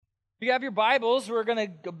If you have your Bibles, we're going to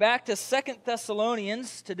go back to 2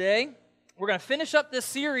 Thessalonians today. We're going to finish up this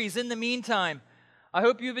series in the meantime. I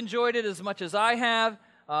hope you've enjoyed it as much as I have.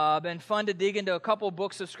 Been fun to dig into a couple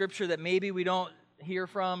books of Scripture that maybe we don't hear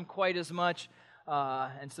from quite as much.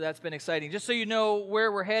 And so that's been exciting. Just so you know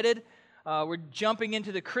where we're headed, we're jumping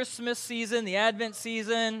into the Christmas season, the Advent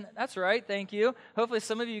season. That's right, thank you. Hopefully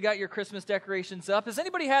some of you got your Christmas decorations up. Has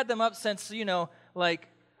anybody had them up since,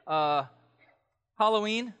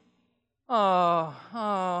 Halloween? Oh,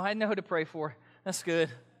 I know who to pray for. That's good.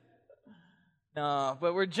 No,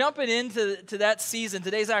 but we're jumping into that season.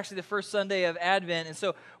 Today's actually the first Sunday of Advent. And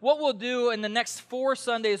so what we'll do in the next 4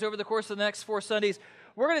 Sundays, over the course of the next 4 Sundays,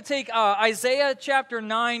 we're going to take Isaiah chapter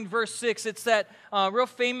 9, verse 6. It's that real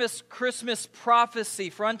famous Christmas prophecy.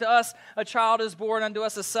 For unto us a child is born, unto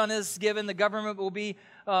us a son is given. The government will be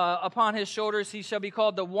upon his shoulders. He shall be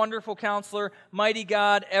called the Wonderful Counselor, Mighty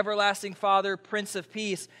God, Everlasting Father, Prince of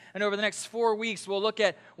Peace. And over the next 4 weeks, we'll look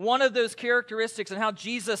at one of those characteristics and how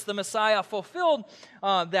Jesus, the Messiah, fulfilled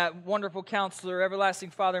that Wonderful Counselor, Everlasting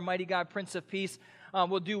Father, Mighty God, Prince of Peace.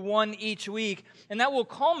 We'll do one each week, and that will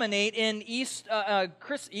culminate in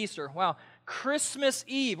Christmas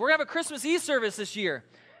Eve. We're going to have a Christmas Eve service this year.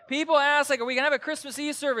 People ask, are we going to have a Christmas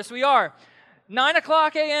Eve service? We are. 9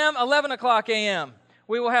 o'clock a.m., 11 o'clock a.m.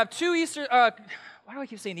 We will have 2 Easter, why do I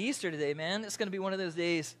keep saying Easter today, man? It's going to be one of those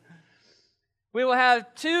days. We will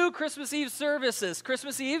have 2 Christmas Eve services.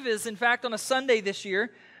 Christmas Eve is, in fact, on a Sunday this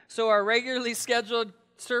year, so our regularly scheduled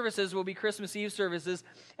services will be Christmas Eve services.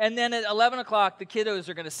 And then at 11 o'clock, the kiddos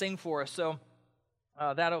are going to sing for us. So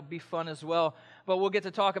that'll be fun as well. But we'll get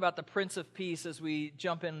to talk about the Prince of Peace as we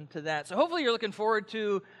jump into that. So hopefully you're looking forward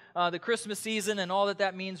to the Christmas season and all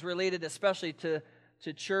that means related especially to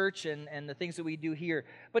church and the things that we do here.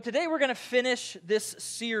 But today we're going to finish this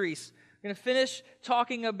series. We're going to finish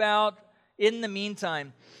talking about in the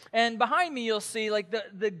meantime. And behind me, you'll see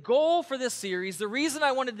the goal for this series, the reason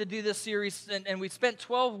I wanted to do this series, and we spent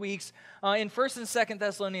 12 weeks in 1st and 2nd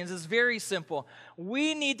Thessalonians, is very simple.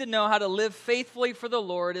 We need to know how to live faithfully for the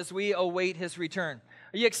Lord as we await His return.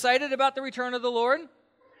 Are you excited about the return of the Lord?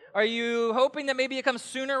 Are you hoping that maybe it comes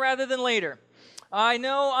sooner rather than later? I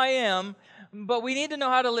know I am, but we need to know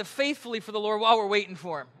how to live faithfully for the Lord while we're waiting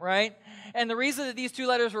for Him, right? And the reason that these 2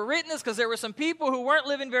 letters were written is because there were some people who weren't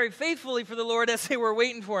living very faithfully for the Lord as they were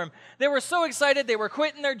waiting for Him. They were so excited, they were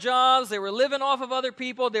quitting their jobs, they were living off of other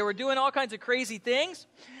people, they were doing all kinds of crazy things.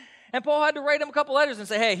 And Paul had to write them a couple letters and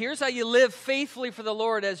say, hey, here's how you live faithfully for the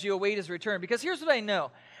Lord as you await His return. Because here's what I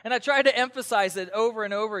know, and I try to emphasize it over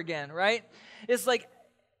and over again, right? It's like,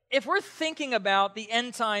 if we're thinking about the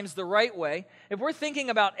end times the right way, if we're thinking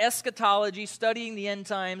about eschatology, studying the end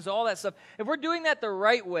times, all that stuff, if we're doing that the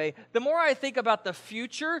right way, the more I think about the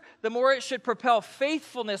future, the more it should propel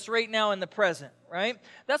faithfulness right now in the present, right?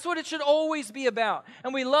 That's what it should always be about.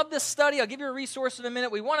 And we love this study. I'll give you a resource in a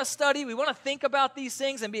minute. We want to study. We want to think about these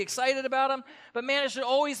things and be excited about them. But man, it should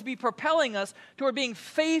always be propelling us toward being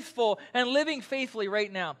faithful and living faithfully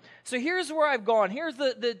right now. So here's where I've gone. Here's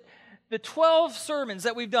the 12 sermons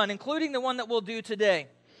that we've done, including the one that we'll do today.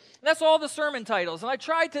 And that's all the sermon titles. And I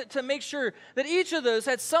tried to make sure that each of those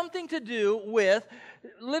had something to do with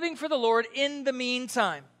living for the Lord in the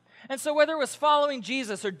meantime. And so whether it was following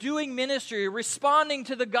Jesus or doing ministry or responding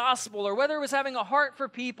to the gospel or whether it was having a heart for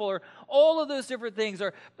people or all of those different things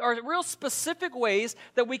are real specific ways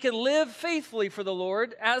that we can live faithfully for the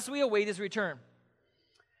Lord as we await His return.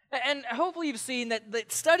 And hopefully you've seen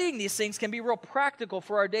that studying these things can be real practical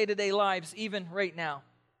for our day-to-day lives, even right now.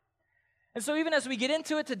 And so even as we get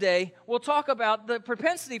into it today, we'll talk about the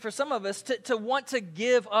propensity for some of us to want to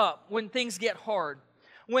give up when things get hard.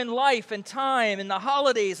 When life and time and the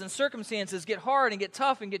holidays and circumstances get hard and get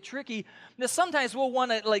tough and get tricky, that sometimes we'll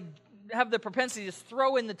want to have the propensity to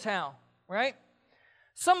throw in the towel, right?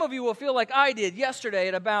 Some of you will feel like I did yesterday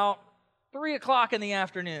at about 3 o'clock in the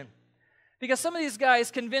afternoon. Because some of these guys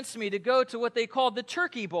convinced me to go to what they called the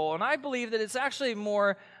Turkey Bowl, and I believe that it's actually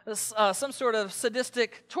more some sort of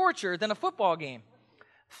sadistic torture than a football game.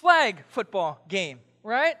 Flag football game,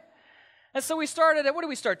 right? And so we started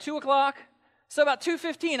at, 2 o'clock? So about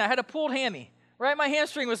 2:15, I had a pulled hammy, right? My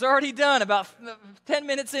hamstring was already done about 10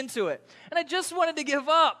 minutes into it. And I just wanted to give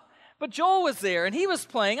up. But Joel was there, and he was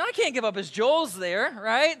playing. I can't give up as Joel's there,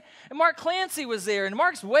 right? And Mark Clancy was there, and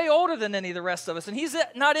Mark's way older than any of the rest of us, and he's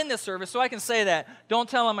not in this service, so I can say that. Don't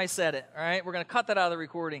tell him I said it, all right? We're going to cut that out of the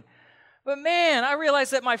recording. But man, I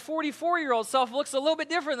realized that my 44-year-old self looks a little bit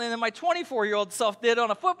different than my 24-year-old self did on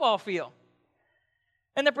a football field.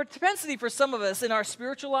 And the propensity for some of us in our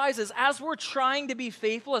spiritual lives is as we're trying to be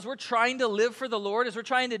faithful, as we're trying to live for the Lord, as we're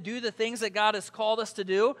trying to do the things that God has called us to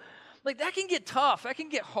do, like that can get tough. That can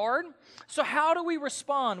get hard. So how do we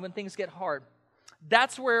respond when things get hard?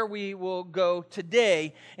 That's where we will go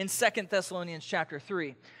today in 2 Thessalonians chapter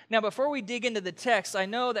 3. Now, before we dig into the text, I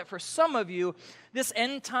know that for some of you, this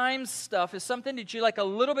end times stuff is something that you like a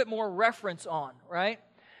little bit more reference on, right?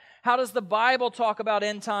 How does the Bible talk about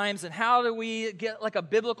end times, and how do we get like a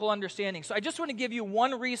biblical understanding? So I just want to give you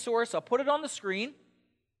one resource. I'll put it on the screen.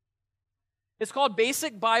 It's called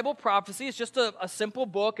Basic Bible Prophecy. It's just a simple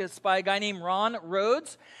book. It's by a guy named Ron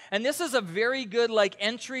Rhodes. And this is a very good like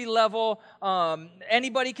entry level,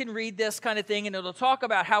 anybody can read this kind of thing. And it'll talk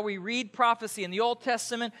about how we read prophecy in the Old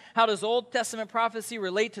Testament. How does Old Testament prophecy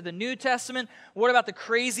relate to the New Testament? What about the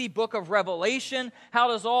crazy book of Revelation? How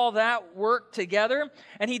does all that work together?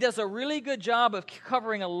 And he does a really good job of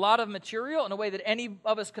covering a lot of material in a way that any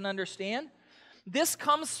of us can understand. This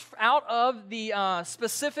comes out of the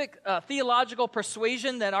specific theological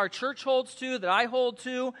persuasion that our church holds to, that I hold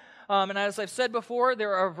to. And as I've said before,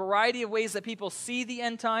 there are a variety of ways that people see the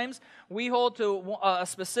end times. We hold to a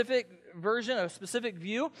specific version, a specific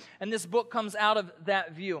view, and this book comes out of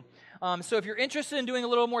that view. So if you're interested in doing a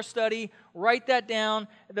little more study, write that down.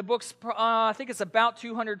 The book's, I think it's about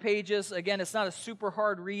 200 pages. Again, it's not a super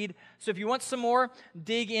hard read. So if you want some more,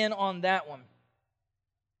 dig in on that one.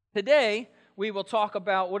 Today, we will talk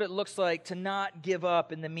about what it looks like to not give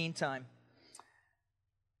up in the meantime.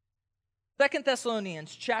 2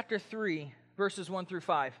 Thessalonians chapter 3, verses 1 through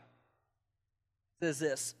 5 says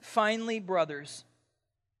this: "Finally, brothers."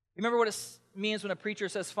 Remember what it means when a preacher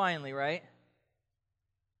says finally, right?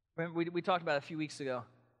 We talked about it a few weeks ago.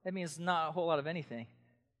 That means not a whole lot of anything.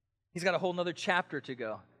 He's got a whole other chapter to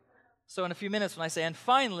go. So in a few minutes when I say, "and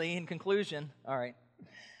finally," in conclusion, all right.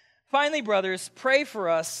 "Finally, brothers, pray for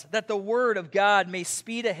us that the word of God may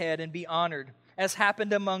speed ahead and be honored, as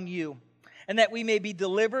happened among you, and that we may be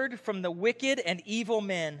delivered from the wicked and evil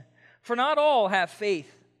men. For not all have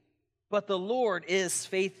faith, but the Lord is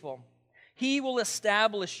faithful. He will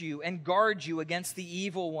establish you and guard you against the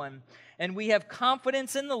evil one. And we have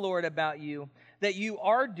confidence in the Lord about you, that you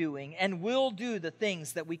are doing and will do the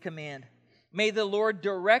things that we command. May the Lord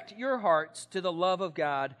direct your hearts to the love of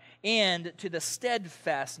God and to the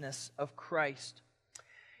steadfastness of Christ."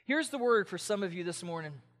 Here's the word for some of you this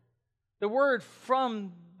morning. The word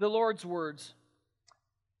from the Lord's words.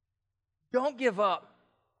 Don't give up,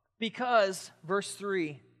 because, verse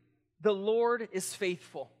 3, the Lord is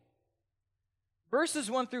faithful.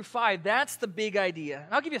 Verses 1 through 5, that's the big idea.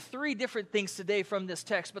 And I'll give you 3 different things today from this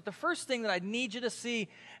text. But the first thing that I need you to see,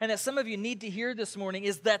 and that some of you need to hear this morning,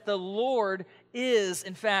 is that the Lord is,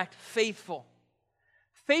 in fact, faithful.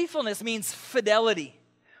 Faithfulness means fidelity.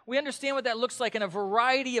 We understand what that looks like in a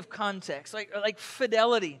variety of contexts, like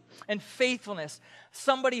fidelity and faithfulness.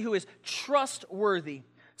 Somebody who is trustworthy.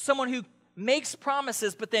 Someone who makes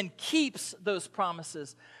promises but then keeps those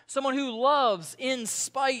promises. Someone who loves in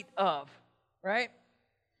spite of. Right?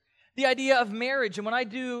 The idea of marriage, and when I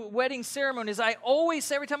do wedding ceremonies, I always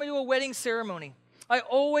say, every time I do a wedding ceremony, I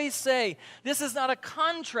always say, this is not a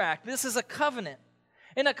contract, this is a covenant.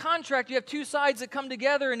 In a contract, you have 2 sides that come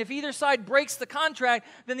together, and if either side breaks the contract,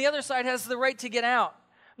 then the other side has the right to get out.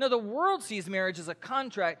 No, the world sees marriage as a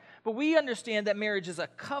contract, but we understand that marriage is a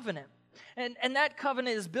covenant. And that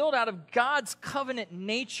covenant is built out of God's covenant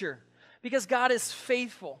nature, because God is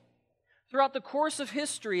faithful. Throughout the course of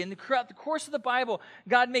history and throughout the course of the Bible,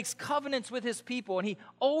 God makes covenants with His people, and He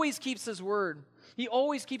always keeps His word. He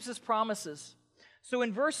always keeps His promises. So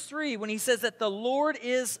in verse 3, when He says that the Lord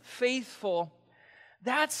is faithful,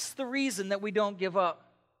 that's the reason that we don't give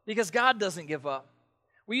up, because God doesn't give up.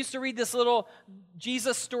 We used to read this little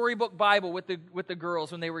Jesus storybook Bible with the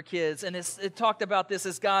girls when they were kids, and it talked about this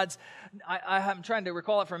as God's, I'm trying to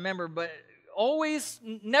recall it from memory, but always,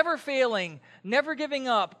 never failing, never giving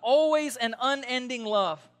up, always an unending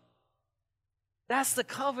love. That's the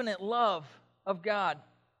covenant love of God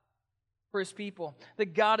for His people,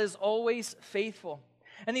 that God is always faithful.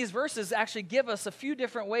 And these verses actually give us a few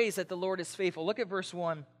different ways that the Lord is faithful. Look at verse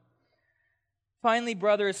 1. "Finally,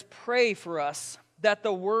 brothers, pray for us that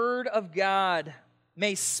the word of God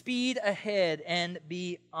may speed ahead and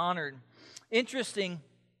be honored." Interesting.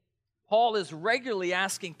 Paul is regularly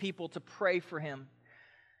asking people to pray for him.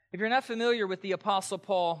 If you're not familiar with the Apostle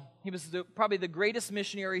Paul, he was probably the greatest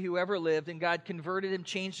missionary who ever lived, and God converted him,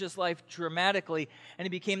 changed his life dramatically, and he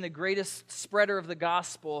became the greatest spreader of the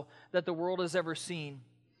gospel that the world has ever seen.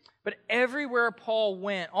 But everywhere Paul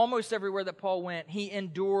went, almost everywhere that Paul went, he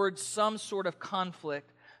endured some sort of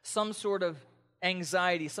conflict, some sort of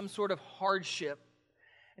anxiety, some sort of hardship.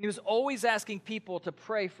 And he was always asking people to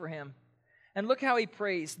pray for him. And look how he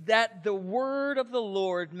prays, that the word of the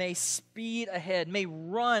Lord may speed ahead, may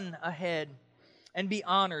run ahead and be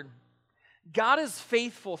honored. God is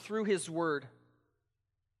faithful through his word.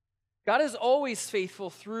 God is always faithful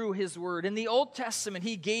through his word. In the Old Testament,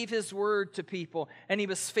 he gave his word to people, and he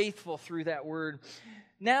was faithful through that word.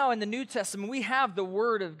 Now in the New Testament, we have the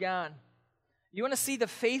word of God. You want to see the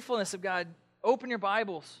faithfulness of God? Open your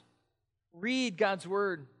Bibles. Read God's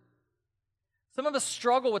word. Some of us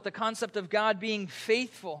struggle with the concept of God being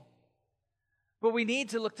faithful, but we need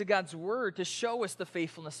to look to God's word to show us the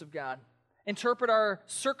faithfulness of God. Interpret our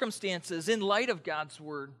circumstances in light of God's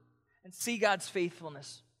word and see God's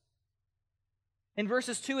faithfulness. In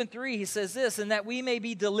verses 2 and 3, he says this, and that we may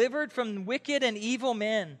be delivered from wicked and evil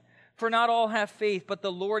men, for not all have faith, but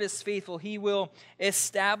the Lord is faithful. He will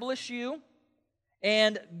establish you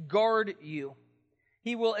and guard you.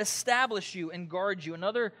 He will establish you and guard you.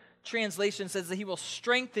 Another translation says that he will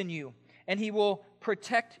strengthen you and he will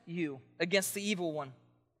protect you against the evil one.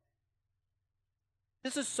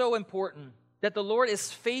 This is so important, that the Lord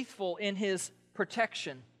is faithful in his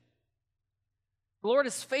protection. The Lord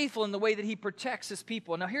is faithful in the way that he protects his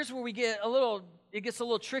people. Now here's where it gets a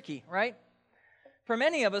little tricky, right? For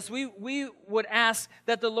many of us, we would ask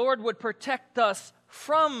that the Lord would protect us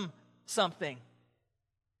from something.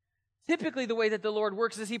 Typically, the way that the Lord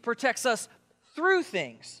works is he protects us through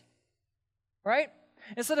things, right?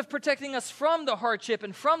 Instead of protecting us from the hardship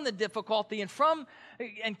and from the difficulty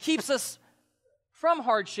and keeps us from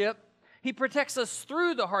hardship, he protects us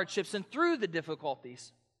through the hardships and through the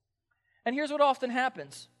difficulties. And here's what often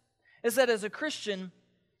happens, is that as a Christian,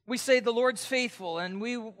 we say the Lord's faithful and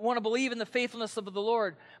we want to believe in the faithfulness of the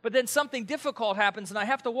Lord, but then something difficult happens and I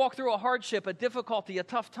have to walk through a hardship, a difficulty, a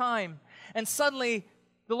tough time, and suddenly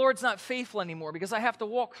the Lord's not faithful anymore because I have to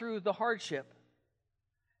walk through the hardship.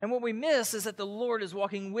 And what we miss is that the Lord is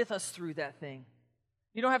walking with us through that thing.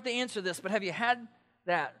 You don't have to answer this, but have you had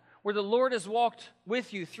that, where the Lord has walked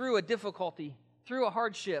with you through a difficulty, through a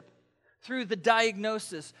hardship, through the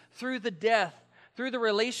diagnosis, through the death, through the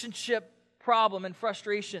relationship problem and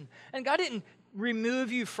frustration. And God didn't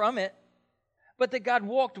remove you from it, but that God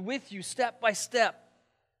walked with you step by step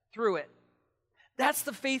through it. That's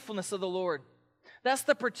the faithfulness of the Lord. That's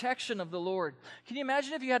the protection of the Lord. Can you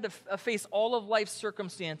imagine if you had to face all of life's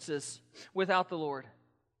circumstances without the Lord?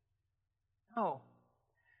 No.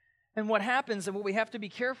 And what happens, and what we have to be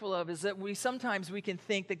careful of, is that sometimes we can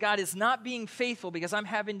think that God is not being faithful because I'm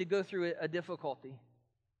having to go through a difficulty.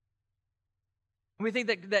 We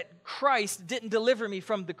think that Christ didn't deliver me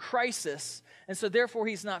from the crisis, and so therefore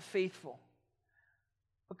he's not faithful.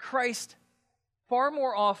 But Christ far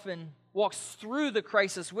more often walks through the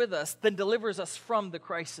crisis with us than delivers us from the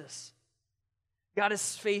crisis. God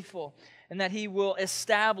is faithful, and that he will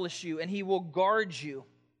establish you and he will guard you.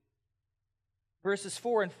 Verses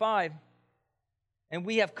 4 and 5, and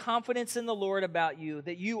we have confidence in the Lord about you,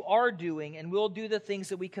 that you are doing and will do the things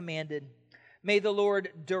that we commanded. May the Lord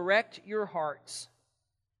direct your hearts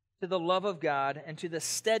to the love of God and to the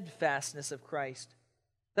steadfastness of Christ.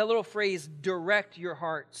 That little phrase, direct your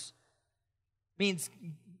hearts, means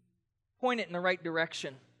point it in the right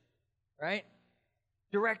direction, right?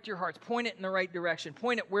 Direct your hearts, point it in the right direction,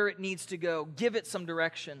 point it where it needs to go, give it some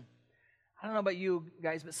direction. I don't know about you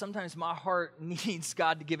guys, but sometimes my heart needs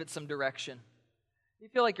God to give it some direction. You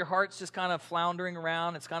feel like your heart's just kind of floundering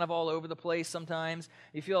around. It's kind of all over the place sometimes.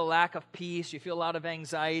 You feel a lack of peace. You feel a lot of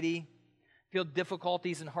anxiety. You feel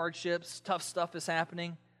difficulties and hardships. Tough stuff is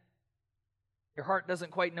happening. Your heart doesn't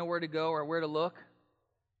quite know where to go or where to look.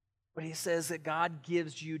 But he says that God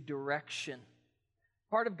gives you direction.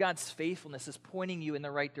 Part of God's faithfulness is pointing you in the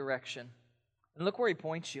right direction. And look where he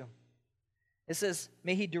points you. It says,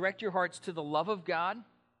 may he direct your hearts to the love of God,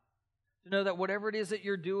 to know that whatever it is that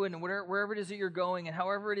you're doing, and wherever it is that you're going, and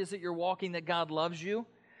however it is that you're walking, that God loves you,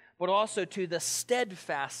 but also to the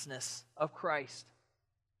steadfastness of Christ.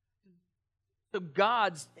 So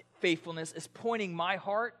God's faithfulness is pointing my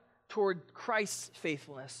heart toward Christ's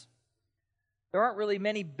faithfulness. There aren't really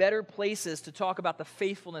many better places to talk about the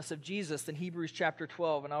faithfulness of Jesus than Hebrews chapter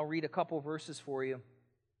 12, and I'll read a couple verses for you.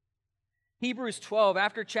 Hebrews 12,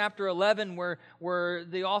 after chapter 11, where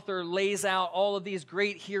the author lays out all of these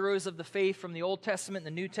great heroes of the faith from the Old Testament, the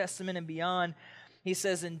New Testament, and beyond, he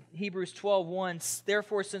says in Hebrews 12:1,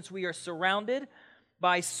 therefore, since we are surrounded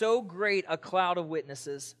by so great a cloud of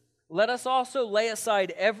witnesses, let us also lay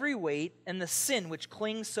aside every weight and the sin which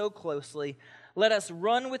clings so closely. Let us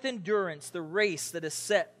run with endurance the race that is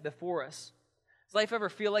set before us. Does life ever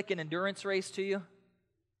feel like an endurance race to you?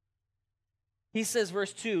 He says,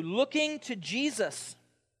 verse 2, looking to Jesus,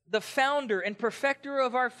 the founder and perfecter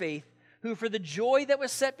of our faith, who for the joy that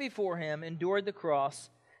was set before him endured the cross,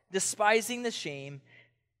 despising the shame,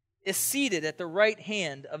 is seated at the right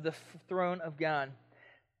hand of the throne of God.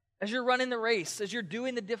 As you're running the race, as you're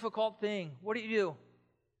doing the difficult thing, what do?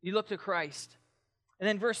 You look to Christ. And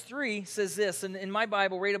then verse 3 says this, and in my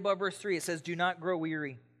Bible, right above verse 3, it says, do not grow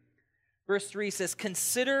weary. Verse 3 says,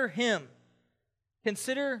 consider him,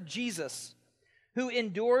 consider Jesus, who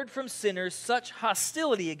endured from sinners such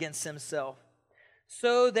hostility against himself,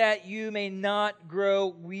 so that you may not grow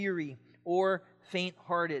weary or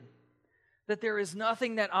faint-hearted. That there is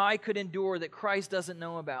nothing that I could endure that Christ doesn't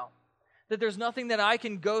know about. That there's nothing that I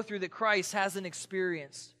can go through that Christ hasn't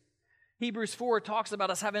experienced. Hebrews 4 talks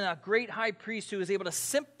about us having a great high priest who is able to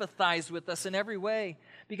sympathize with us in every way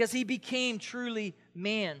because he became truly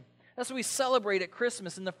man. That's what we celebrate at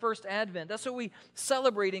Christmas in the first Advent. That's what we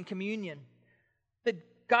celebrate in communion.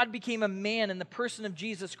 That God became a man in the person of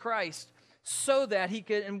Jesus Christ so that he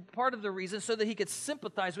could, and part of the reason, so that he could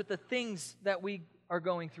sympathize with the things that we are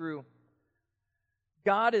going through.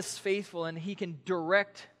 God is faithful and he can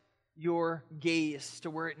direct your gaze to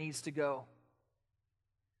where it needs to go.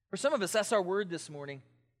 For some of us, that's our word this morning.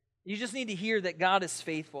 You just need to hear that God is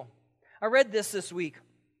faithful. I read this week.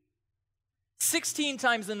 16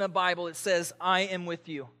 times in the Bible it says, I am with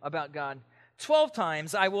you about God. 12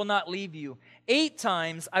 times, I will not leave you. 8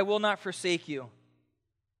 times, I will not forsake you.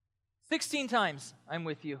 16 times, I'm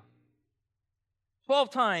with you.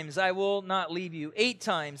 12 times, I will not leave you. 8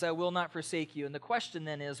 times, I will not forsake you. And the question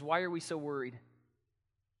then is, why are we so worried?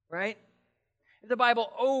 Right? If the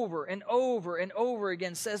Bible over and over and over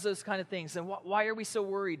again says those kind of things, then why are we so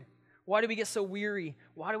worried? Why do we get so weary?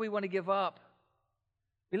 Why do we want to give up?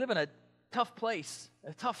 We live in a tough place,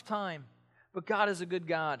 a tough time, but God is a good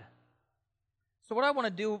God. So what I want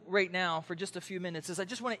to do right now for just a few minutes is I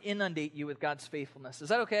just want to inundate you with God's faithfulness. Is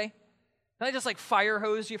that okay? Can I just fire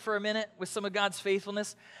hose you for a minute with some of God's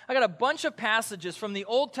faithfulness? I got a bunch of passages from the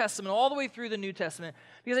Old Testament all the way through the New Testament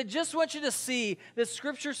because I just want you to see that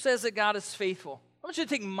Scripture says that God is faithful. I want you to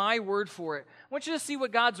take my word for it. I want you to see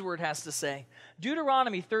what God's word has to say.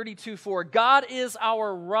 Deuteronomy 32:4, God is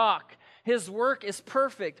our rock. His work is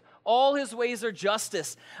perfect. All his ways are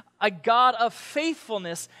justice. A God of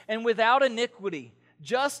faithfulness and without iniquity.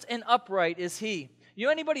 Just and upright is he. You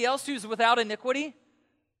know anybody else who's without iniquity?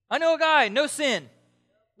 I know a guy, no sin.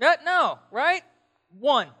 No, right?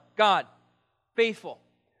 One, God, faithful.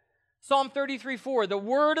 Psalm 33:4, the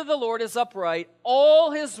word of the Lord is upright.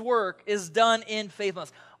 All his work is done in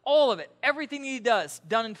faithfulness. All of it, everything he does,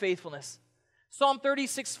 done in faithfulness. Psalm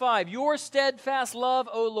 36:5, your steadfast love,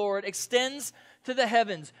 O Lord, extends to the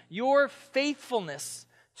heavens, your faithfulness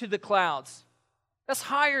to the clouds. That's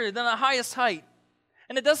higher than the highest height.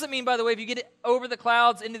 And it doesn't mean, by the way, if you get it over the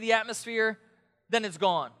clouds into the atmosphere, then it's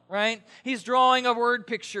gone, right? He's drawing a word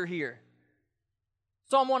picture here.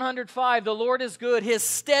 Psalm 105, the Lord is good, his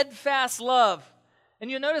steadfast love.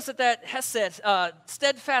 And you'll notice that hesed,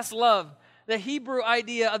 steadfast love, the Hebrew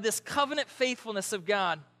idea of this covenant faithfulness of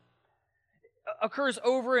God, occurs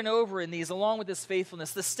over and over in these, along with this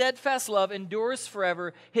faithfulness. The steadfast love endures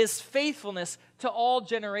forever, his faithfulness to all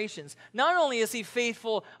generations. Not only is he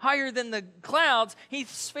faithful higher than the clouds,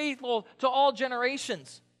 he's faithful to all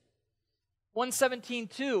generations.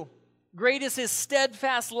 117:2, great is his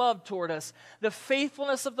steadfast love toward us. The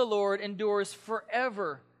faithfulness of the Lord endures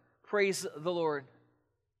forever. Praise the Lord.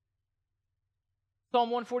 Psalm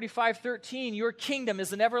 145:13, your kingdom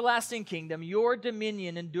is an everlasting kingdom. Your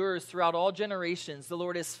dominion endures throughout all generations. The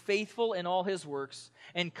Lord is faithful in all his works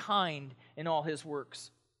and kind in all his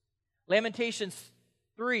works. Lamentations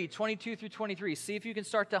 3:22-23. See if you can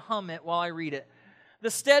start to hum it while I read it. The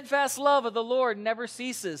steadfast love of the Lord never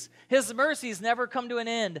ceases. His mercies never come to an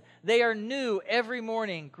end. They are new every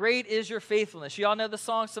morning. Great is your faithfulness. You all know the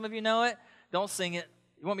song? Some of you know it? Don't sing it.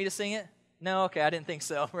 You want me to sing it? No? Okay, I didn't think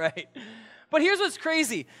so, right? But here's what's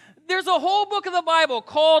crazy. There's a whole book of the Bible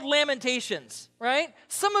called Lamentations, right?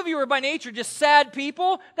 Some of you are by nature just sad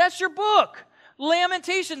people. That's your book.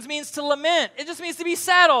 Lamentations means to lament. It just means to be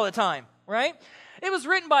sad all the time, right? It was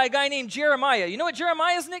written by a guy named Jeremiah. You know what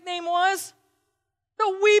Jeremiah's nickname was?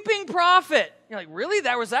 The weeping prophet. You're like, really?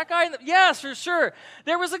 That was that guy? Yes, for sure.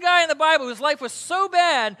 There was a guy in the Bible whose life was so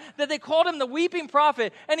bad that they called him the weeping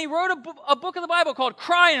prophet, and he wrote a book of the Bible called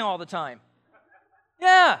Crying All the Time.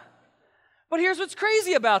 Yeah. But here's what's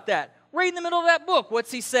crazy about that. Right in the middle of that book,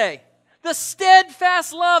 what's he say? The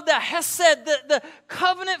steadfast love, the hesed, the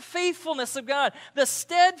covenant faithfulness of God. The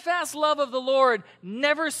steadfast love of the Lord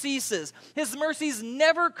never ceases. His mercies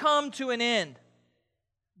never come to an end.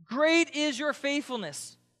 Great is your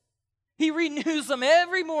faithfulness. He renews them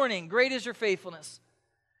every morning. Great is your faithfulness.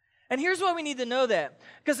 And here's why we need to know that.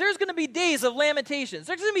 Because there's going to be days of lamentations.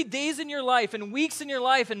 There's going to be days in your life and weeks in your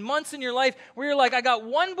life and months in your life where you're like, I got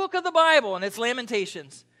one book of the Bible and it's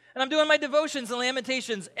Lamentations. And I'm doing my devotions and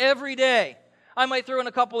Lamentations every day. I might throw in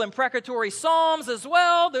a couple imprecatory Psalms as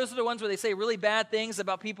well. Those are the ones where they say really bad things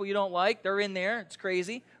about people you don't like. They're in there. It's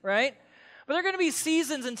crazy, right? But there are going to be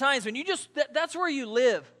seasons and times when that's where you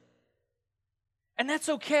live. And that's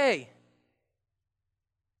okay.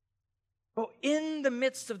 But in the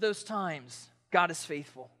midst of those times, God is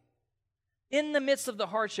faithful. In the midst of the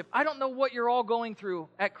hardship, I don't know what you're all going through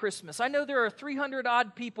at Christmas. I know there are 300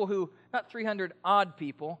 odd people not 300 odd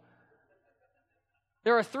people.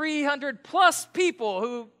 There are 300 plus people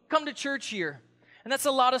who come to church here. And that's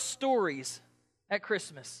a lot of stories at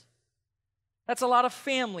Christmas. That's a lot of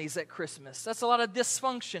families at Christmas. That's a lot of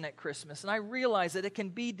dysfunction at Christmas. And I realize that it can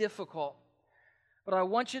be difficult. But I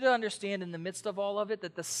want you to understand in the midst of all of it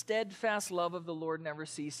that the steadfast love of the Lord never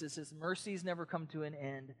ceases. His mercies never come to an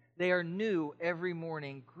end. They are new every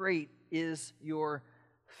morning. Great is your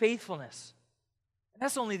faithfulness. And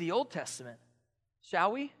that's only the Old Testament.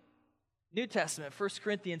 Shall we? New Testament, 1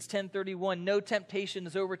 Corinthians 10:31, no temptation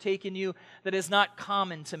has overtaken you that is not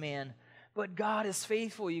common to man. But God is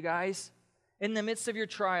faithful, you guys. In the midst of your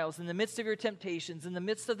trials, in the midst of your temptations, in the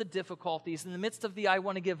midst of the difficulties, in the midst of the I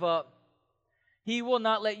want to give up, He will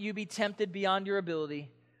not let you be tempted beyond your ability,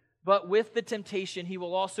 but with the temptation, He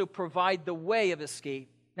will also provide the way of escape.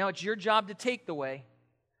 Now, it's your job to take the way,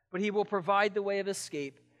 but He will provide the way of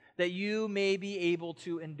escape that you may be able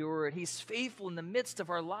to endure it. He's faithful in the midst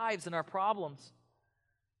of our lives and our problems.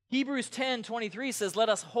 Hebrews 10:23 says, let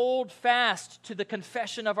us hold fast to the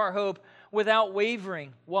confession of our hope without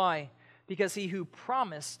wavering. Why? Because He who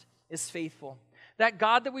promised is faithful. That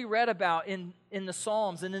God that we read about in the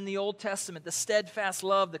Psalms and in the Old Testament, the steadfast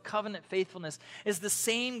love, the covenant faithfulness, is the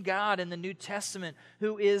same God in the New Testament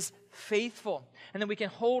who is faithful. And then we can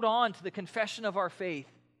hold on to the confession of our faith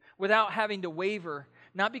without having to waver,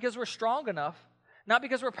 not because we're strong enough, not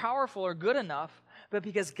because we're powerful or good enough, but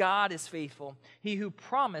because God is faithful. He who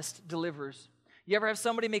promised delivers. You ever have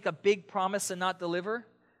somebody make a big promise and not deliver?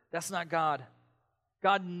 That's not God.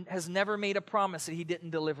 God has never made a promise that He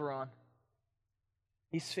didn't deliver on.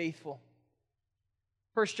 He's faithful.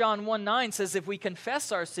 1 John 1:9 says, if we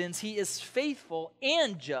confess our sins, He is faithful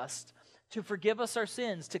and just to forgive us our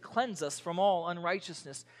sins, to cleanse us from all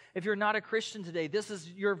unrighteousness. If you're not a Christian today, this is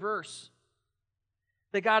your verse.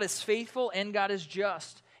 That God is faithful and God is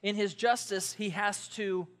just. In His justice, He has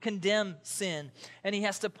to condemn sin and He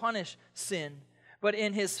has to punish sin. But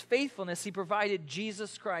in His faithfulness, He provided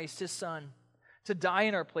Jesus Christ, His Son, to die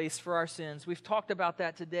in our place for our sins. We've talked about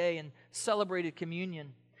that today and celebrated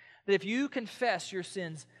communion. That if you confess your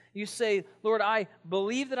sins, you say, Lord, I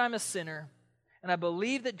believe that I'm a sinner, and I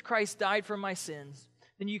believe that Christ died for my sins,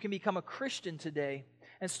 then you can become a Christian today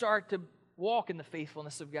and start to walk in the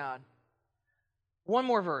faithfulness of God. One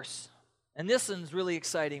more verse, and this one's really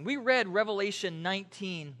exciting. We read Revelation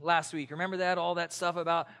 19 last week. Remember that? All that stuff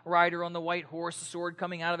about rider on the white horse, the sword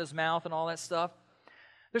coming out of his mouth and all that stuff.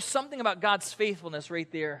 There's something about God's faithfulness right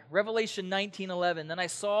there. Revelation 19:11. Then I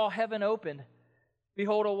saw heaven opened.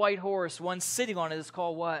 Behold, a white horse. One sitting on it is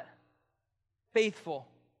called what? Faithful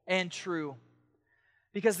and true.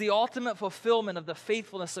 Because the ultimate fulfillment of the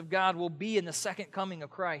faithfulness of God will be in the second coming of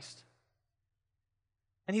Christ.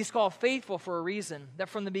 And He's called faithful for a reason. That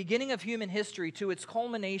from the beginning of human history to its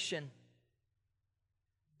culmination,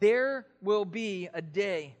 there will be a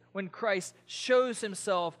day when Christ shows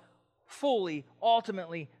Himself fully,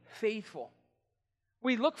 ultimately faithful.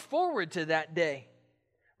 We look forward to that day.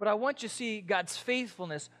 But I want you to see God's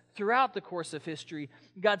faithfulness throughout the course of history,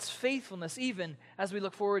 God's faithfulness even as we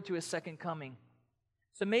look forward to His second coming.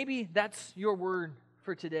 So maybe that's your word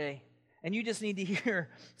for today. And you just need to hear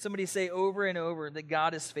somebody say over and over that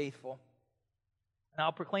God is faithful. And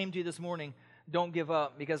I'll proclaim to you this morning, don't give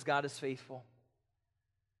up because God is faithful.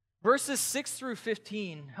 Verses 6 through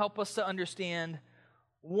 15 help us to understand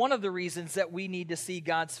one of the reasons that we need to see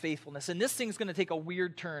God's faithfulness. And this thing's going to take a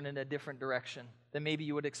weird turn in a different direction than maybe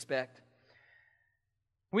you would expect.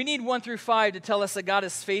 We need 1 through 5 to tell us that God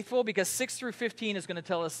is faithful because 6 through 15 is going to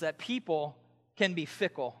tell us that people can be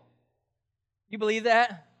fickle. You believe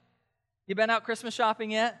that? You been out Christmas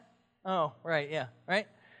shopping yet? Oh, right, yeah, right?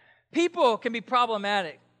 People can be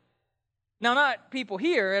problematic. Now, not people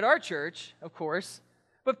here at our church, of course,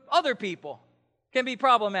 but other people can be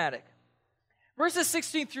problematic. Verses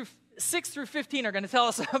 6 through 15 are going to tell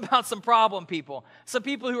us about some problem people, some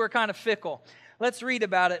people who are kind of fickle. Let's read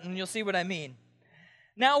about it and you'll see what I mean.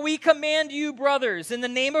 Now we command you, brothers, in the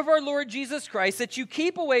name of our Lord Jesus Christ, that you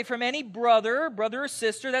keep away from any brother or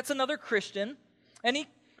sister, that's another Christian, any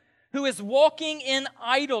who is walking in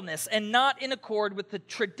idleness and not in accord with the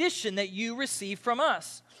tradition that you received from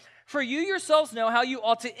us. For you yourselves know how you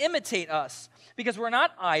ought to imitate us, because we're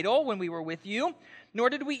not idle when we were with you, nor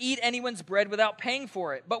did we eat anyone's bread without paying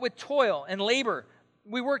for it, but with toil and labor.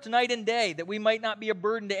 We worked night and day that we might not be a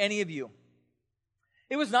burden to any of you.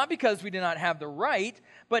 It was not because we did not have the right,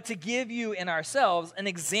 but to give you in ourselves an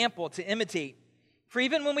example to imitate. For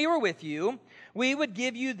even when we were with you, we would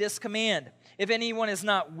give you this command: if anyone is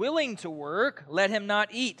not willing to work, let him not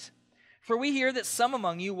eat. For we hear that some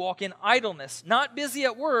among you walk in idleness, not busy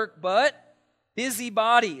at work, but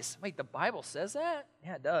busybodies. Wait, the Bible says that?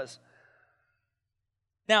 Yeah, it does.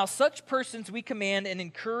 Now, such persons we command and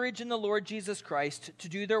encourage in the Lord Jesus Christ to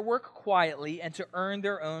do their work quietly and to earn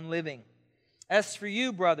their own living. As for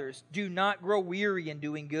you, brothers, do not grow weary in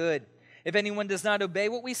doing good. If anyone does not obey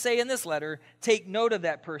what we say in this letter, take note of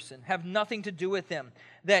that person. Have nothing to do with him,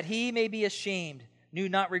 that he may be ashamed. Do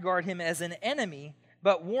not regard him as an enemy,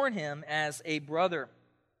 but warn him as a brother.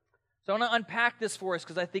 So I want to unpack this for us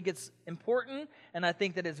because I think it's important and I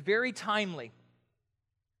think that it's very timely.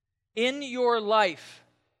 In your life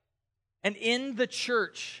and in the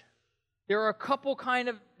church, there are a couple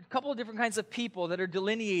of different kinds of people that are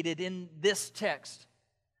delineated in this text.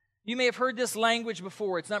 You may have heard this language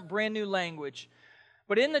before. It's not brand new language.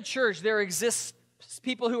 But in the church, there exists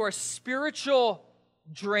people who are spiritual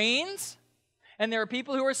drains, and there are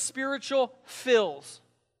people who are spiritual fills.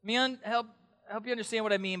 Let me help you understand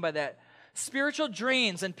what I mean by that. Spiritual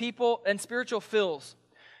drains and people and spiritual fills.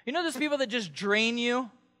 You know those people that just drain you,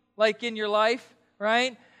 like in your life,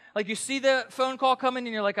 right? Like you see the phone call coming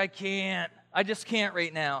and you're like, I just can't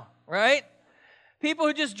right now, right? People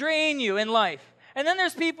who just drain you in life. And then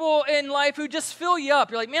there's people in life who just fill you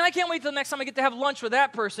up. You're like, man, I can't wait till the next time I get to have lunch with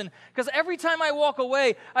that person, because every time I walk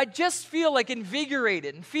away, I just feel like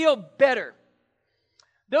invigorated and feel better.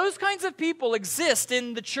 Those kinds of people exist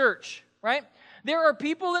in the church, right? There are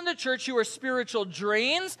people in the church who are spiritual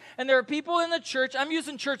drains, and there are people in the church, I'm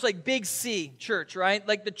using church like Big C church, right?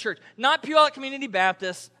 Like the church. Not Puyallup Community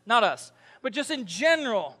Baptist, not us, but just in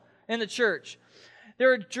general in the church.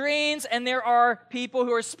 There are drains and there are people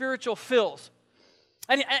who are spiritual fills.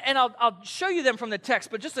 And I'll show you them from the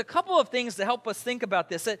text, but just a couple of things to help us think about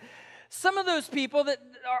this. That some of those people that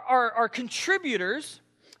are contributors,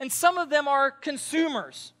 and some of them are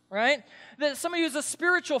consumers, right? That somebody who's a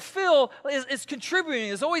spiritual fill is contributing,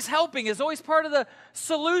 is always helping, is always part of the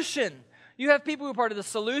solution. You have people who are part of the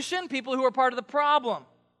solution, people who are part of the problem.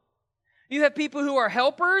 You have people who are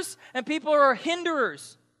helpers and people who are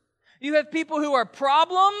hinderers. You have people who are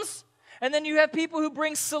problems, and then you have people who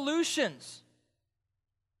bring solutions.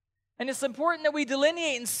 And it's important that we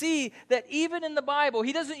delineate and see that even in the Bible,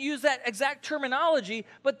 he doesn't use that exact terminology,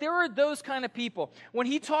 but there are those kind of people. When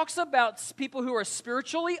he talks about people who are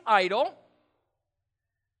spiritually idle,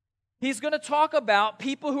 he's going to talk about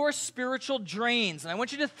people who are spiritual drains. And I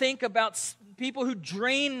want you to think about people who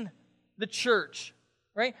drain the church,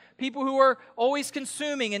 right? People who are always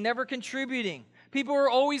consuming and never contributing. People who are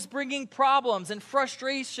always bringing problems and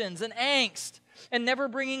frustrations and angst and never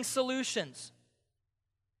bringing solutions.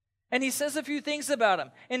 And he says a few things about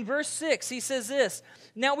him. In verse 6, he says this: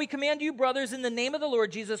 "Now we command you, brothers, in the name of the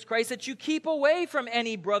Lord Jesus Christ, that you keep away from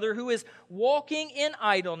any brother who is walking in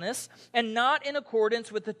idleness and not in accordance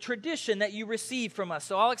with the tradition that you received from us."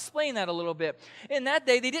 So I'll explain that a little bit. In that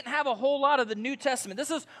day, they didn't have a whole lot of the New Testament. This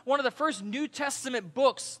is one of the first New Testament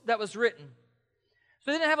books that was written. So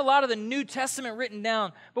they didn't have a lot of the New Testament written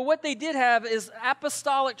down, but what they did have is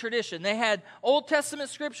apostolic tradition. They had Old Testament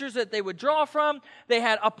scriptures that they would draw from. They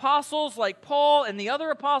had apostles like Paul and the other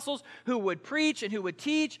apostles who would preach and who would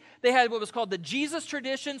teach. They had what was called the Jesus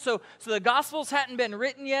tradition. So the Gospels hadn't been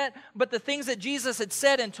written yet, but the things that Jesus had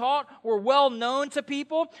said and taught were well known to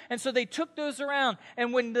people, and so they took those around.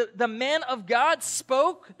 And when the men of God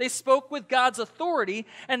spoke, they spoke with God's authority,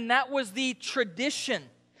 and that was the tradition.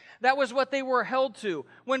 That was what they were held to.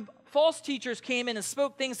 When false teachers came in and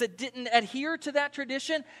spoke things that didn't adhere to that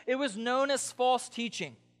tradition, it was known as false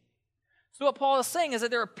teaching. So what Paul is saying is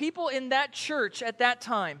that there are people in that church at that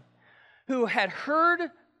time who had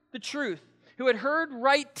heard the truth, who had heard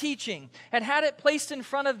right teaching, had it placed in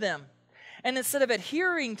front of them. And instead of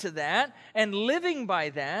adhering to that and living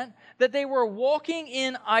by that they were walking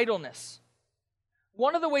in idleness.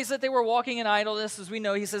 One of the ways that they were walking in idleness, as we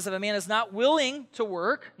know, he says, if a man is not willing to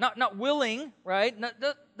work, not willing, right?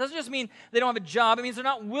 Doesn't just mean they don't have a job. It means they're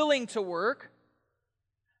not willing to work.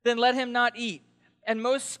 Then let him not eat. And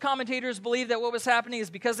most commentators believe that what was happening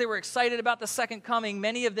is because they were excited about the second coming,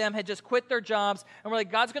 many of them had just quit their jobs and were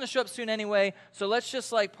like, God's going to show up soon anyway, so let's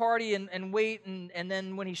just like party and wait, and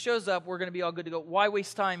then when he shows up, we're going to be all good to go. Why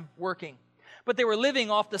waste time working? But they were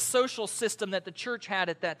living off the social system that the church had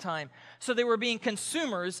at that time. So they were being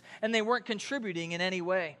consumers, and they weren't contributing in any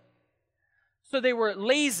way. So they were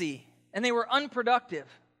lazy, and they were unproductive.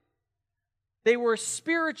 They were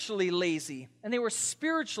spiritually lazy, and they were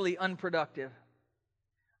spiritually unproductive.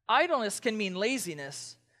 Idleness can mean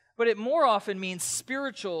laziness, but it more often means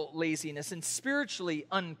spiritual laziness and spiritually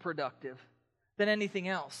unproductive than anything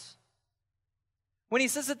else. When he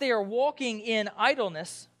says that they are walking in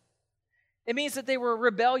idleness, it means that they were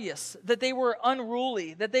rebellious, that they were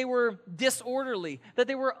unruly, that they were disorderly, that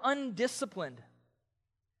they were undisciplined.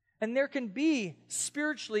 And there can be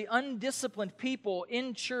spiritually undisciplined people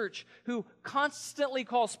in church who constantly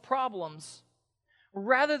cause problems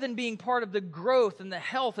rather than being part of the growth and the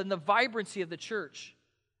health and the vibrancy of the church.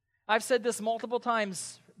 I've said this multiple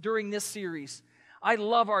times during this series. I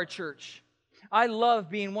love our church. I love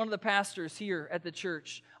being one of the pastors here at the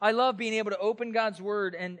church. I love being able to open God's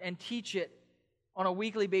Word and teach it on a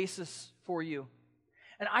weekly basis for you.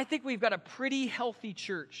 And I think we've got a pretty healthy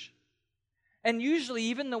church. And usually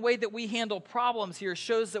even the way that we handle problems here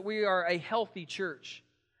shows that we are a healthy church.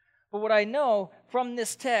 But what I know from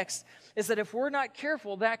this text is that if we're not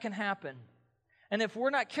careful, that can happen. And if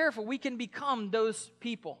we're not careful, we can become those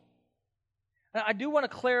people. Now, I do want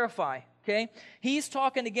to clarify, okay? He's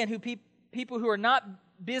talking again people who are not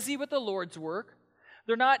busy with the Lord's work.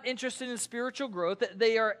 They're not interested in spiritual growth.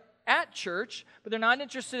 They are at church, but they're not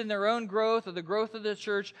interested in their own growth or the growth of the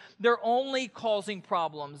church. They're only causing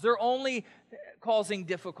problems. They're only causing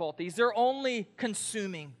difficulties. They're only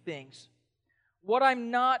consuming things. What I'm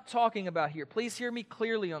not talking about here, please hear me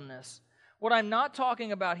clearly on this. What I'm not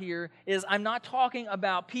talking about here is I'm not talking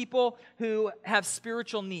about people who have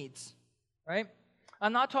spiritual needs, right?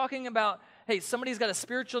 I'm not talking about, hey, somebody's got a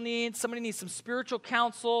spiritual need, somebody needs some spiritual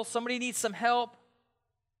counsel, somebody needs some help.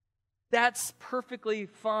 That's perfectly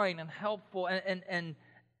fine and helpful and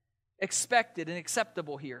expected and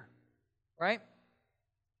acceptable here, right?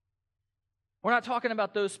 We're not talking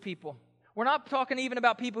about those people. We're not talking even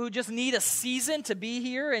about people who just need a season to be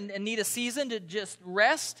here and need a season to just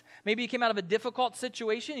rest. Maybe you came out of a difficult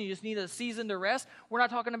situation and you just need a season to rest. We're not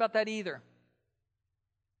talking about that either.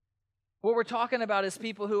 What we're talking about is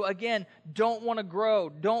people who, again, don't want to grow,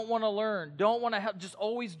 don't want to learn, don't want to help, just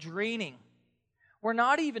always draining. We're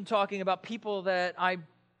not even talking about people that I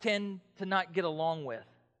tend to not get along with,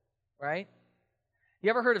 right?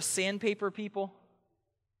 You ever heard of sandpaper people?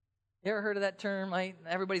 You ever heard of that term? Like,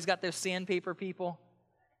 everybody's got those sandpaper people.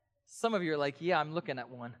 Some of you are like, yeah, I'm looking at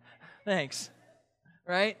one. Thanks.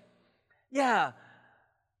 Right? Yeah.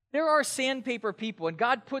 There are sandpaper people, and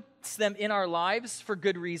God puts them in our lives for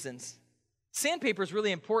good reasons. Sandpaper is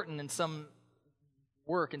really important in some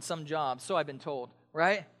work, in some jobs, so I've been told,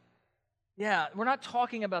 right? Yeah, we're not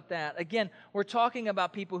talking about that. Again, we're talking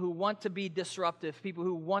about people who want to be disruptive, people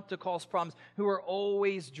who want to cause problems, who are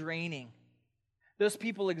always draining. Those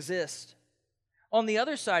people exist. On the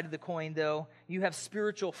other side of the coin, though, you have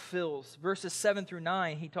spiritual fills. Verses 7 through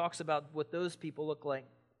 9, he talks about what those people look like.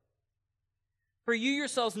 For you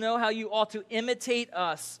yourselves know how you ought to imitate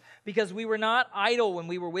us, because we were not idle when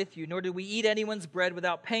we were with you, nor did we eat anyone's bread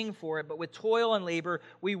without paying for it, but with toil and labor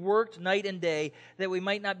we worked night and day, that we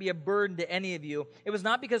might not be a burden to any of you. It was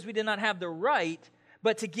not because we did not have the right,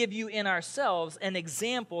 but to give you in ourselves an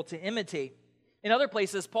example to imitate. In other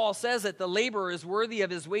places, Paul says that the laborer is worthy of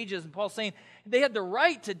his wages, and Paul's saying they had the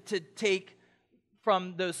right to take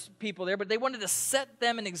from those people there, but they wanted to set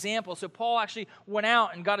them an example. So Paul actually went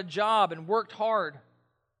out and got a job and worked hard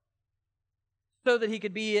so that he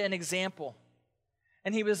could be an example.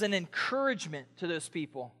 And he was an encouragement to those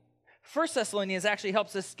people. 1 Thessalonians actually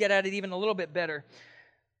helps us get at it even a little bit better.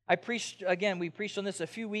 We preached on this a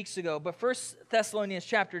few weeks ago, but 1 Thessalonians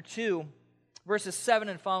chapter 2, verses 7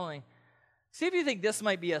 and following. See if you think this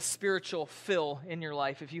might be a spiritual fill in your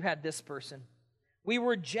life if you had this person. We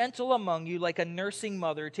were gentle among you like a nursing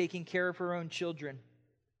mother taking care of her own children.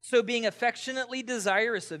 So being affectionately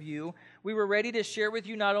desirous of you, we were ready to share with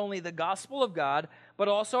you not only the gospel of God, but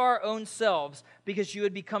also our own selves, because you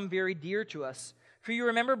had become very dear to us. For you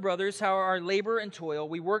remember, brothers, how our labor and toil,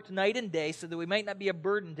 we worked night and day so that we might not be a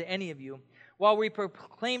burden to any of you, while we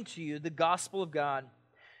proclaimed to you the gospel of God.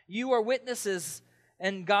 You are witnesses,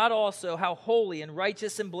 and God also, how holy and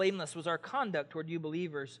righteous and blameless was our conduct toward you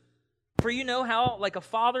believers. For you know how, like a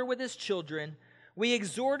father with his children, we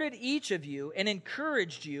exhorted each of you and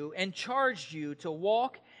encouraged you and charged you to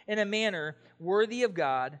walk in a manner worthy of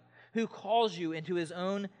God, who calls you into his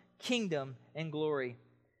own kingdom and glory.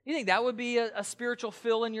 You think that would be a spiritual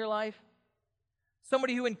fill in your life?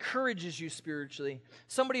 Somebody who encourages you spiritually.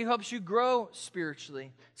 Somebody who helps you grow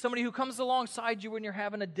spiritually. Somebody who comes alongside you when you're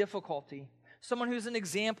having a difficulty. Someone who's an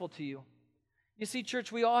example to you. You see,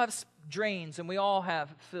 church, we all have drains and we all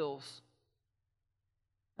have fills.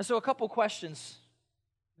 And so a couple questions.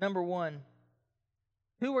 Number one,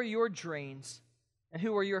 who are your drains and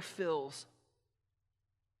who are your fills?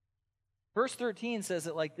 Verse 13 says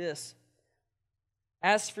it like this.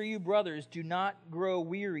 As for you, brothers, do not grow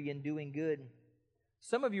weary in doing good.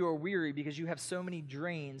 Some of you are weary because you have so many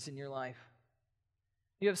drains in your life.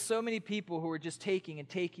 You have so many people who are just taking and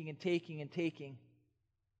taking and taking and taking.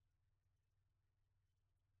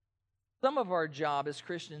 Some of our job as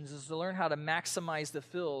Christians is to learn how to maximize the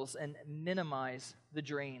fills and minimize the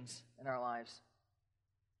drains in our lives.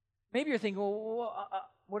 Maybe you're thinking, well,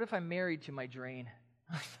 what if I'm married to my drain?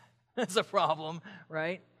 That's a problem,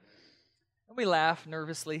 right? And we laugh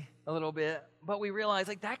nervously a little bit, but we realize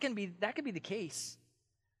that can be the case.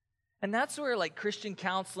 And that's where Christian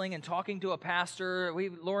counseling and talking to a pastor,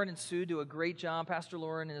 Lauren and Sue do a great job. Pastor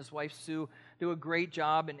Lauren and his wife Sue do a great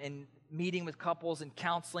job in meeting with couples and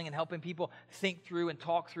counseling and helping people think through and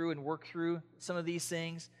talk through and work through some of these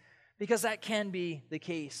things, because that can be the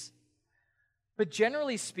case. But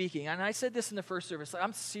generally speaking, and I said this in the first service,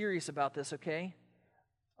 I'm serious about this, okay?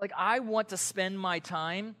 I want to spend my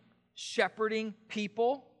time shepherding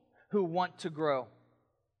people who want to grow.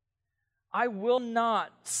 I will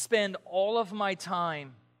not spend all of my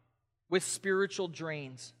time with spiritual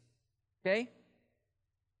drains, okay?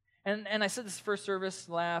 And I said this first service,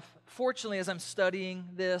 laugh. Fortunately, as I'm studying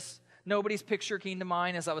this, nobody's picture came to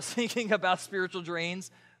mind as I was thinking about spiritual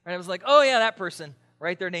drains. Right? I was like, oh yeah, that person.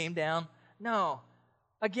 Write their name down. No.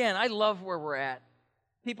 Again, I love where we're at.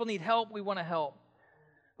 People need help. We want to help.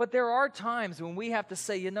 But there are times when we have to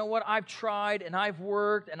say, you know what, I've tried and I've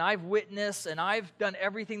worked and I've witnessed and I've done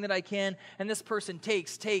everything that I can, and this person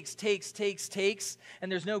takes,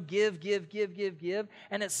 and there's no give.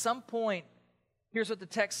 And at some point, here's what the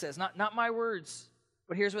text says. Not my words,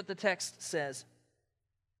 but here's what the text says.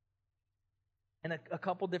 In a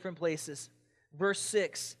couple different places. Verse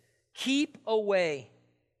 6, keep away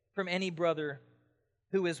from any brother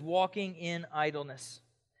who is walking in idleness.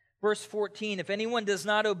 Verse 14, if anyone does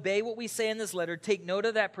not obey what we say in this letter, take note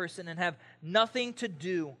of that person and have nothing to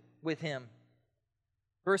do with him.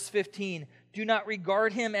 Verse 15, do not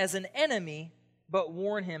regard him as an enemy, but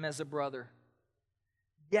warn him as a brother.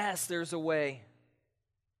 Yes, there's a way.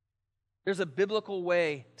 There's a biblical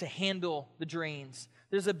way to handle the drains.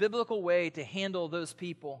 There's a biblical way to handle those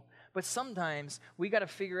people. But sometimes we got to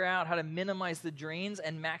figure out how to minimize the drains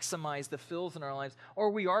and maximize the fills in our lives,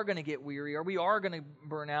 or we are going to get weary, or we are going to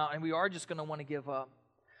burn out, and we are just going to want to give up.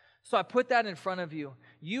 So I put that in front of you.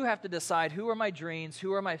 You have to decide, who are my drains,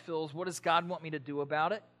 who are my fills, what does God want me to do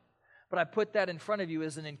about it? But I put that in front of you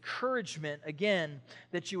as an encouragement, again,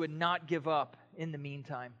 that you would not give up in the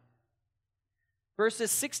meantime. Verses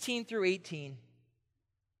 16 through 18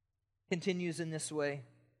 continues in this way.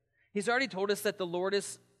 He's already told us that the Lord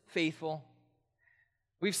is faithful.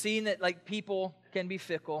 We've seen that people can be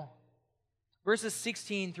fickle. Verses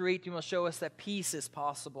 16 through 18 will show us that peace is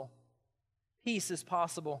possible. Peace is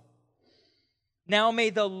possible. Now may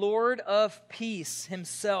the Lord of peace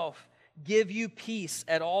himself give you peace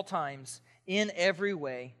at all times, in every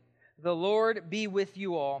way. The Lord be with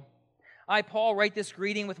you all. I, Paul, write this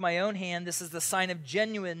greeting with my own hand. This is the sign of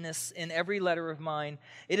genuineness in every letter of mine.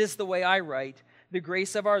 It is the way I write. The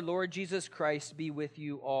grace of our Lord Jesus Christ be with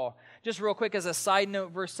you all. Just real quick, as a side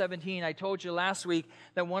note, verse 17, I told you last week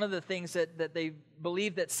that one of the things that they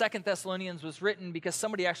believed that 2 Thessalonians was written because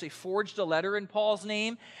somebody actually forged a letter in Paul's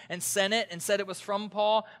name and sent it and said it was from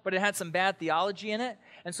Paul, but it had some bad theology in it.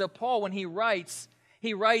 And so Paul, when he writes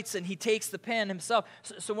and he takes the pen himself.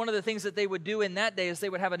 So one of the things that they would do in that day is they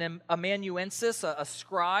would have an amanuensis, a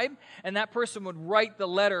scribe, and that person would write the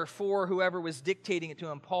letter for whoever was dictating it to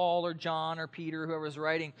him, Paul or John or Peter, whoever was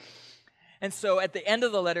writing. And so at the end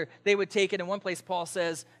of the letter, they would take it. In one place, Paul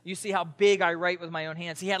says, you see how big I write with my own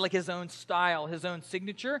hands. He had his own style, his own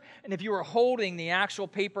signature. And if you were holding the actual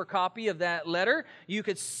paper copy of that letter, you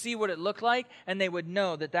could see what it looked like, and they would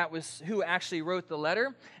know that that was who actually wrote the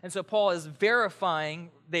letter. And so Paul is verifying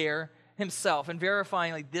there himself and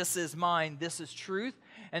verifying this is mine, this is truth,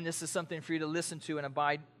 and this is something for you to listen to and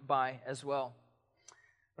abide by as well.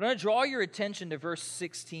 But I'm going to draw your attention to verse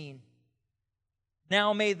 16.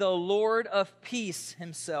 Now may the Lord of peace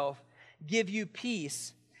himself give you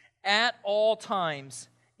peace at all times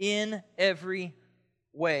in every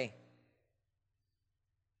way.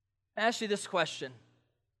 I ask you this question.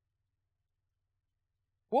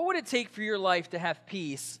 What would it take for your life to have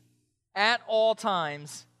peace at all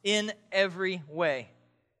times in every way?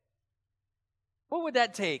 What would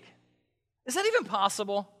that take? Is that even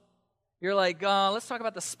possible? You're like, let's talk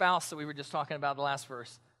about the spouse that we were just talking about in the last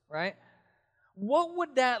verse, right? What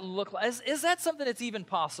would that look like? Is that something that's even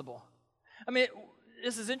possible? I mean,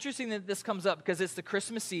 this is interesting that this comes up because it's the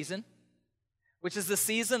Christmas season, which is the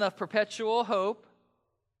season of perpetual hope,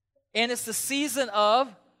 and it's the season of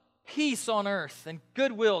peace on earth and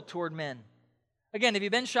goodwill toward men. Again, have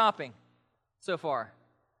you been shopping so far?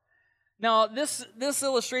 Now, this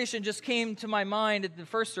illustration just came to my mind at the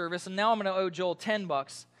first service, and now I'm going to owe Joel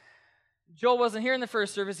 $10. Joel wasn't here in the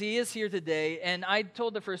first service. He is here today, and I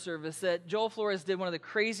told the first service that Joel Flores did one of the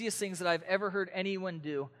craziest things that I've ever heard anyone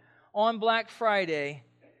do. On Black Friday,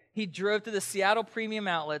 he drove to the Seattle Premium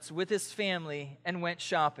Outlets with his family and went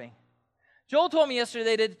shopping. Joel told me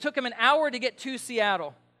yesterday that it took him an hour to get to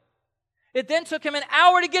Seattle. It then took him an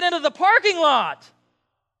hour to get into the parking lot.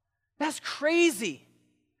 That's crazy.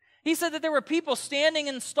 He said that there were people standing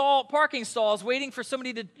in parking stalls waiting for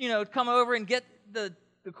somebody to, come over and get the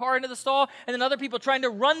car into the stall, and then other people trying to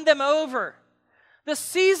run them over. The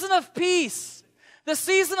season of peace, the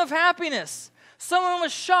season of happiness. Someone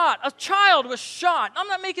was shot, a child was shot, I'm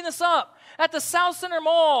not making this up, at the South Center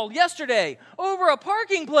Mall yesterday over a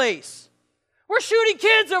parking place. We're shooting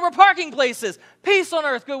kids over parking places. Peace on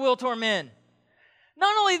earth, goodwill toward men.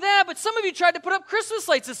 Not only that, but some of you tried to put up Christmas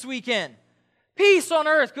lights this weekend. Peace on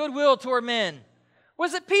earth, goodwill toward men.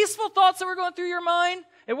 Was it peaceful thoughts that were going through your mind?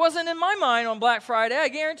 It wasn't in my mind on Black Friday, I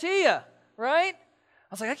guarantee you, right? I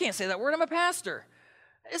was like, I can't say that word, I'm a pastor.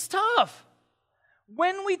 It's tough.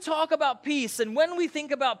 When we talk about peace and when we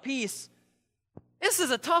think about peace, this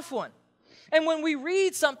is a tough one. And when we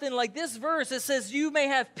read something like this verse, it says, you may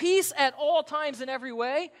have peace at all times in every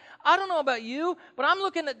way. I don't know about you, but I'm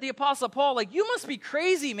looking at the Apostle Paul like, you must be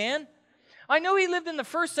crazy, man. I know he lived in the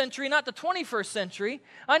 1st century, not the 21st century.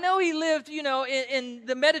 I know he lived, in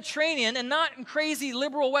the Mediterranean and not in crazy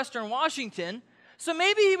liberal Western Washington. So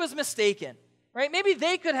maybe he was mistaken, right? Maybe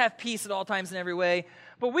they could have peace at all times in every way,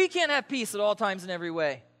 but we can't have peace at all times in every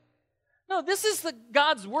way. No, this is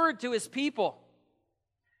God's word to his people.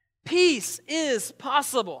 Peace is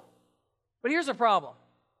possible. But here's a problem.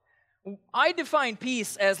 I define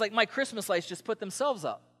peace as like my Christmas lights just put themselves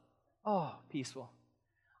up. Oh, peaceful.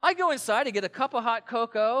 I go inside to get a cup of hot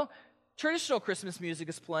cocoa. Traditional Christmas music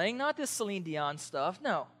is playing, not this Celine Dion stuff.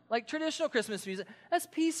 No, like traditional Christmas music. That's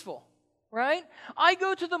peaceful, right? I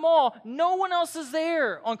go to the mall. No one else is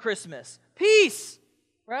there on Christmas. Peace,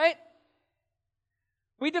 right?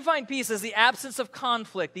 We define peace as the absence of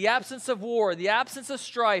conflict, the absence of war, the absence of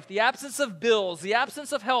strife, the absence of bills, the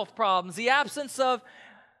absence of health problems, the absence of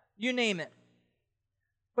you name it.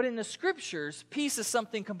 But in the scriptures, peace is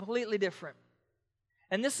something completely different.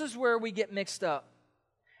 And this is where we get mixed up,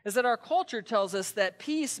 is that our culture tells us that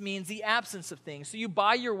peace means the absence of things. So you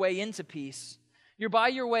buy your way into peace. You buy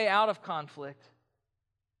your way out of conflict.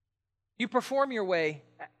 You perform your way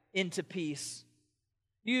into peace.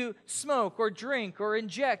 You smoke or drink or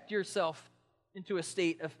inject yourself into a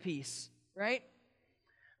state of peace, right?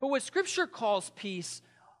 But what Scripture calls peace,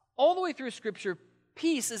 all the way through Scripture,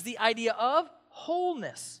 peace is the idea of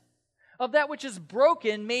wholeness, of that which is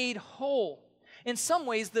broken made whole. In some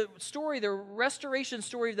ways, the restoration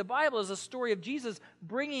story of the Bible is a story of Jesus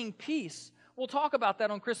bringing peace. We'll talk about that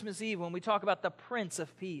on Christmas Eve when we talk about the Prince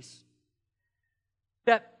of Peace.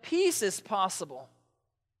 That peace is possible,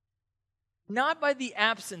 not by the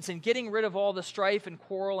absence and getting rid of all the strife and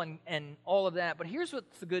quarrel and all of that, but here's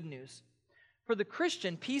what's the good news. For the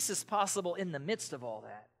Christian, peace is possible in the midst of all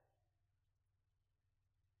that.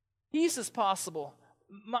 Peace is possible.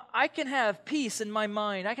 I can have peace in my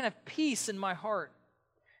mind. I can have peace in my heart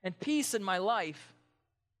and peace in my life.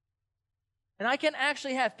 And I can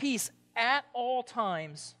actually have peace at all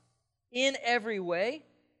times in every way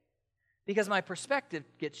because my perspective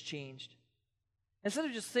gets changed. Instead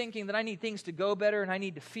of just thinking that I need things to go better and I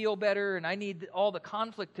need to feel better and I need all the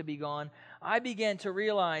conflict to be gone, I began to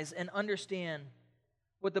realize and understand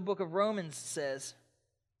what the book of Romans says.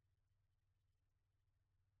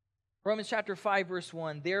 Romans chapter 5, verse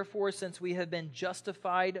 1, therefore, since we have been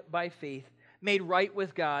justified by faith, made right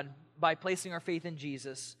with God by placing our faith in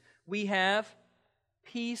Jesus, we have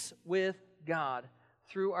peace with God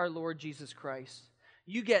through our Lord Jesus Christ.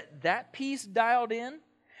 You get that peace dialed in,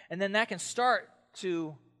 and then that can start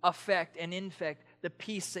to affect and infect the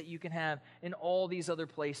peace that you can have in all these other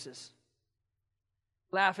places.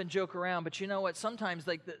 Laugh and joke around, but you know what? Sometimes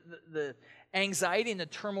like the anxiety and the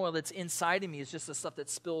turmoil that's inside of me is just the stuff that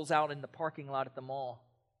spills out in the parking lot at the mall,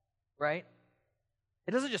 right?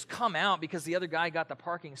 It doesn't just come out because the other guy got the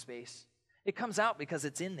parking space. It comes out because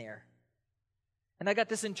it's in there. And I got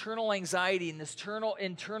this internal anxiety and this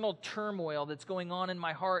internal turmoil that's going on in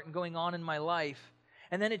my heart and going on in my life.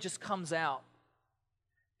 And then it just comes out.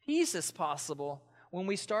 Peace is possible when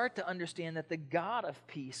we start to understand that the God of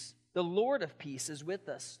peace, the Lord of peace, is with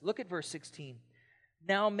us. Look at verse 16.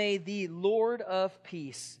 Now may the Lord of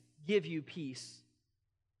peace give you peace.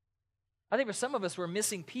 I think for some of us, we're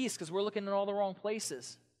missing peace because we're looking in all the wrong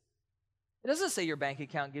places. It doesn't say your bank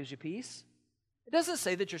account gives you peace. It doesn't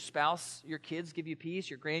say that your spouse, your kids give you peace,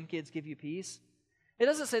 your grandkids give you peace. It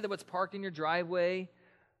doesn't say that what's parked in your driveway,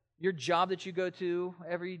 your job that you go to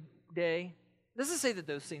every day, it doesn't say that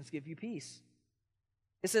those things give you peace.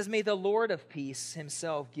 It says, may the Lord of peace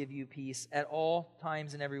himself give you peace at all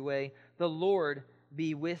times and every way. The Lord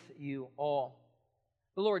be with you all.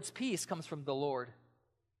 The Lord's peace comes from the Lord.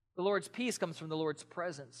 The Lord's peace comes from the Lord's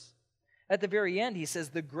presence. At the very end, he says,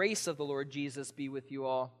 the grace of the Lord Jesus be with you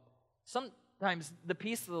all. Sometimes the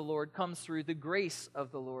peace of the Lord comes through the grace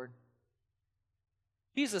of the Lord.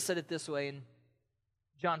 Jesus said it this way in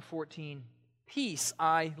John 14, peace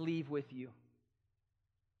I leave with you.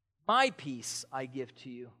 My peace I give to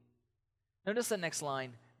you. Notice the next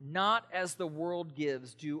line, not as the world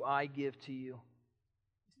gives do I give to you.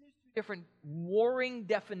 There's two different warring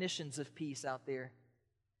definitions of peace out there.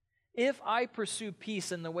 If I pursue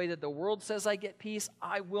peace in the way that the world says I get peace,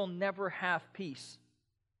 I will never have peace.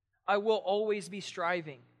 I will always be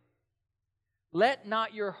striving. Let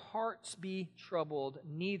not your hearts be troubled,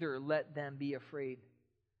 neither let them be afraid.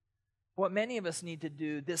 What many of us need to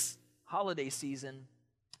do this holiday season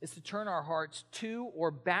is to turn our hearts to or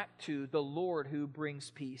back to the Lord who brings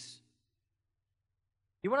peace.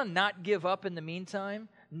 You want to not give up in the meantime?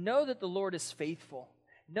 Know that the Lord is faithful.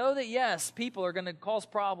 Know that, yes, people are going to cause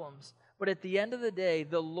problems, but at the end of the day,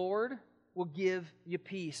 the Lord will give you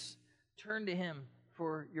peace. Turn to Him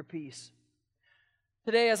for your peace.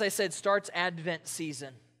 Today, as I said, starts Advent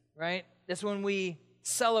season, right? That's when we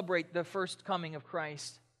celebrate the first coming of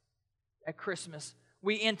Christ at Christmas.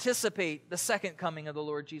 We anticipate the second coming of the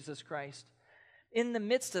Lord Jesus Christ. In the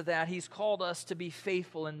midst of that, He's called us to be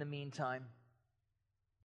faithful in the meantime.